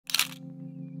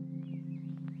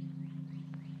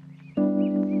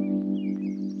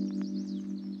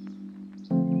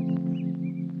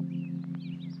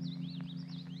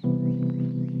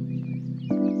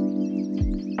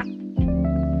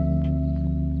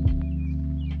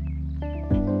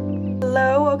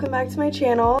welcome back to my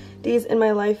channel. Days in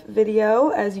my life video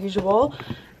as usual.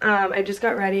 I just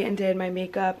got ready and did my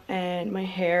makeup and my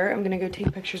hair. I'm gonna go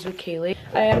take pictures with Kaylee.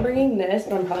 I am bringing this,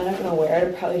 but I'm probably not gonna wear it.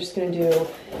 I'm probably just gonna do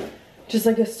just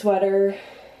like a sweater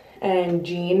and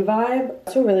jean vibe. I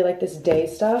also really like this day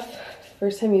stuff.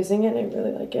 First time using it and I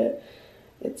really like it.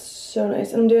 It's so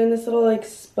nice. I'm doing this little like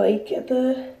spike at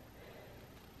the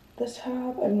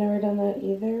top. I've never done that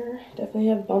either. Definitely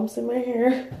have bumps in my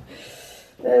hair.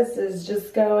 This is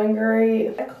just going great.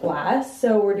 A class,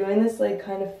 so we're doing this like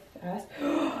kind of fast.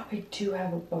 I do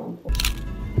have a bump.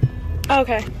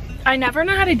 Okay. I never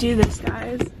know how to do this,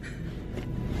 guys.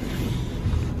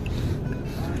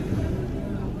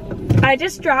 I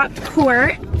just dropped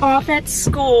Court off at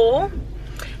school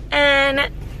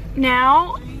and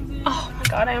now, oh my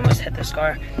god, I almost hit this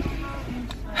car.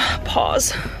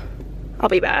 Pause. I'll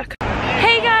be back.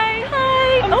 Hey guys,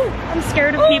 hi. Oh, I'm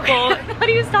scared of people. What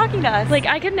are you talking to us? Like,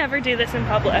 I could never do this in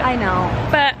public. I know.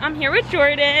 But I'm here with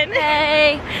Jordan.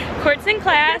 Hey. Court's in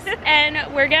class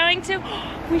and we're going to,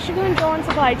 we should go and Go On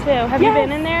Supply too. Have you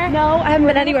been in there? No, I haven't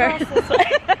been anywhere.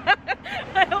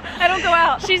 I don't go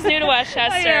out. She's new to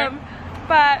Westchester. I am.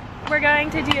 But we're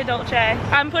going to Dia Dolce.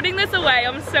 I'm putting this away.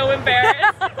 I'm so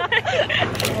embarrassed.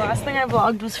 The last thing I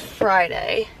vlogged was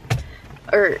Friday.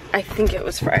 Or I think it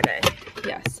was Friday.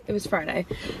 Yes, it was Friday.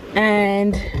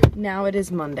 And now it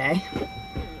is Monday.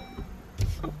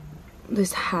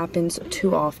 This happens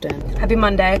too often. Happy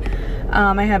Monday.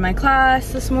 I had my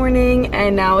class this morning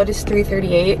and now it is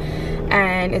 3:38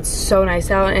 and it's so nice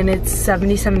out and it's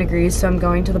 77 degrees, so I'm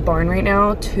going to the barn right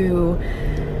now to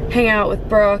hang out with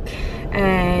Brooke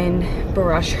and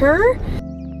brush her.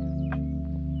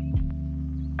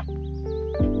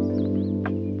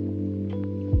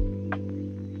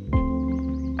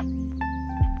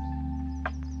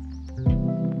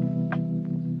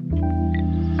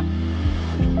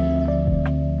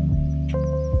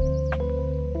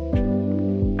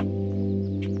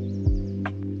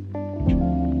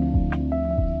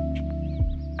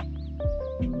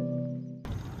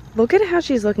 Look at how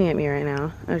she's looking at me right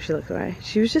now. Oh, she looked away.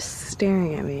 She was just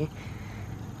staring at me.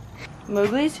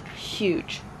 Mowgli's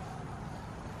huge.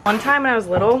 One time when I was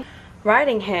little,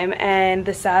 riding him and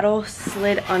the saddle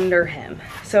slid under him.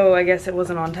 So I guess it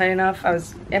wasn't on tight enough. I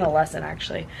was in a lesson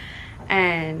actually.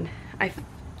 And I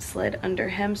slid under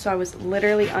him. So I was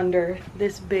literally under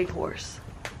this big horse.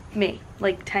 Me,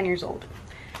 like 10 years old.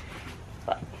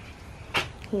 But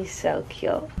he's so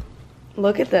cute.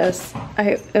 Look at this.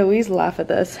 I always laugh at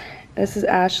this. This is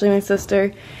Ashley, my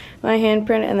sister, my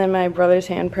handprint, and then my brother's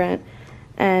handprint.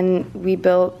 And we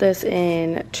built this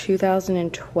in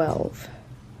 2012.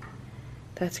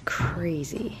 That's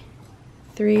crazy.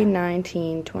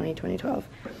 3/19/2012.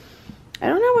 I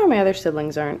don't know why my other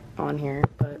siblings aren't on here,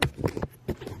 but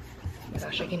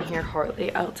gosh, I can hear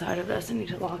Hartley outside of this. I need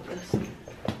to lock this.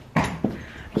 I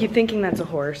keep thinking that's a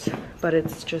horse, but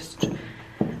it's just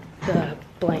the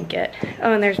blanket.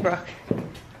 Oh, and there's Brooke.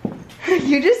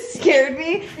 You just scared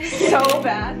me so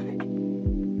bad.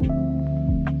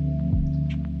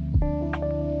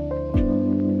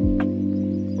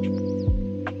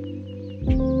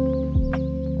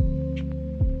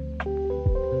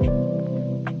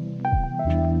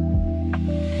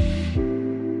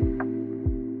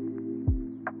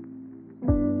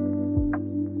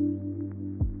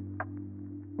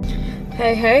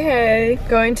 Hey.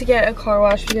 Going to get a car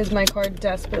wash because my car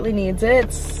desperately needs it.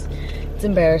 It's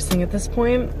embarrassing at this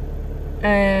point.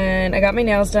 And I got my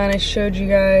nails done. I showed you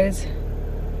guys.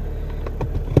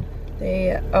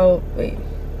 Oh, wait.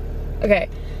 Okay.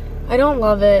 I don't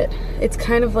love it. It's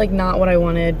kind of like not what I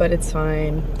wanted, but it's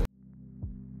fine.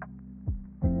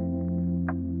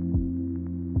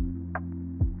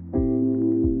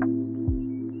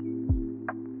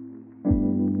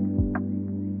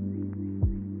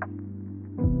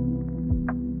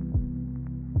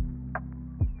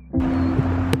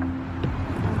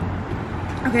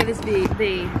 Okay, this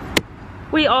V.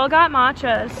 We all got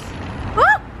matchas.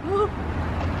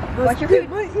 Watch your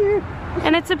food.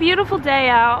 And it's a beautiful day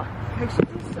out. Actually,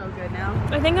 it's so good now.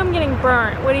 I think I'm getting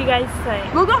burnt. What do you guys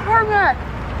think? Look at her neck.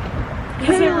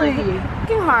 Really?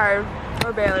 Working hard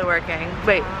or barely working?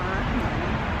 Wait.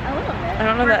 A little bit. I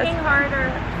don't know working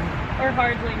harder or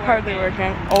hardly working? Hardly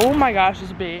working. Oh my gosh,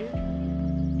 this bee.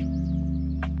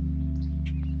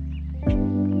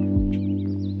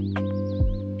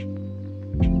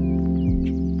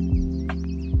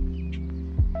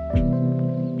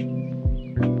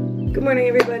 Good morning,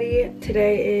 everybody.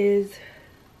 Today is,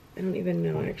 I don't even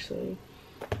know actually.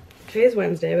 Today is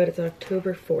Wednesday, but it's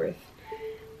October 4th.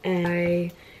 And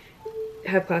I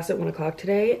have class at 1 o'clock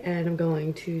today, and I'm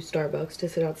going to Starbucks to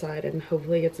sit outside and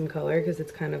hopefully get some color because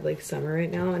it's kind of like summer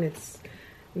right now and it's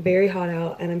very hot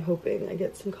out, and I'm hoping I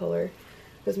get some color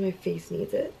because my face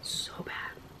needs it so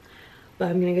bad. But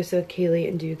I'm gonna go sit with Kaylee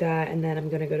and do that, and then I'm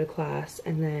gonna go to class,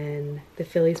 and then the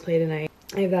Phillies play tonight.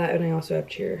 I have that, and I also have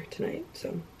cheer tonight,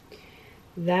 so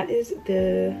that is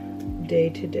the day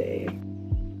today.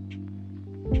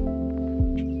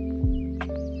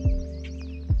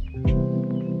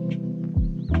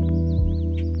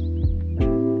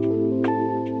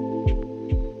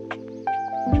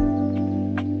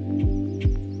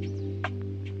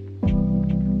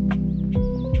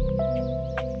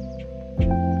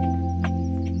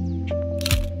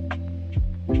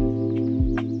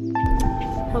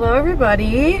 Hello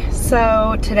everybody.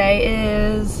 So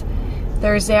today is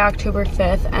Thursday, October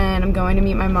 5th, and I'm going to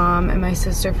meet my mom and my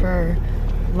sister for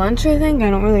lunch, I think.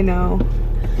 I don't really know.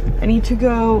 I need to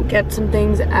go get some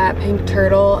things at Pink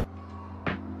Turtle.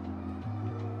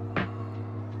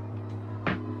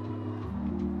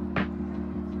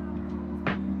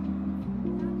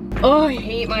 Oh, I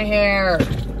hate my hair.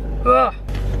 Ugh.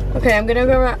 Okay, I'm gonna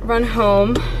go run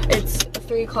home. It's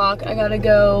 3 o'clock. I gotta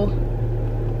go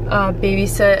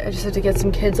babysit. I just have to get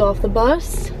some kids off the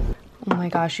bus. Oh my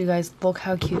gosh, you guys, look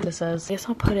how cute this is. I guess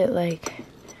I'll put it like,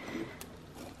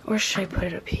 or should I put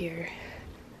it up here?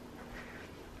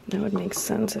 That would make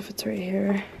sense if it's right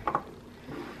here.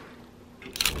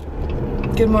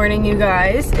 Good morning, you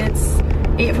guys. It's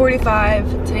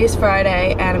 8:45. Today's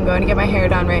Friday, and I'm going to get my hair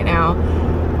done right now.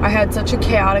 I had such a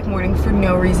chaotic morning for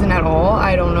no reason at all.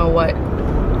 I don't know what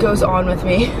goes on with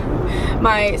me.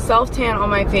 My self-tan on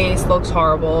my face looks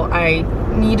horrible. I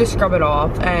need to scrub it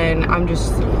off, and I'm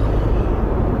just,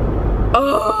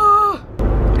 oh!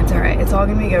 It's alright, it's all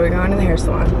gonna be good. We're going to the hair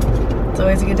salon. It's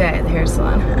always a good day at the hair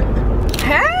salon.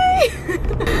 Hey!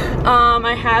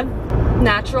 I have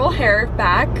natural hair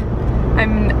back.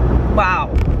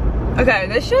 Wow. Okay,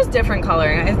 this shows different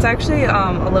coloring. It's actually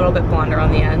a little bit blonder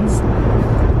on the ends.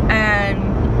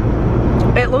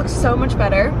 And it looks so much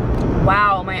better.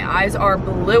 Wow, my eyes are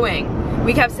bluing.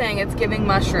 We kept saying it's giving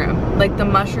mushroom, like the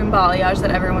mushroom balayage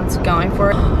that everyone's going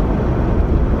for.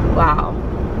 Wow,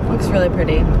 looks really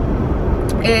pretty.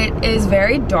 It is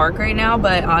very dark right now,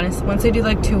 but honestly, once I do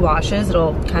like 2 washes,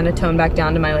 it'll kind of tone back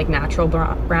down to my like natural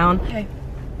brown. Okay,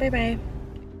 bye-bye.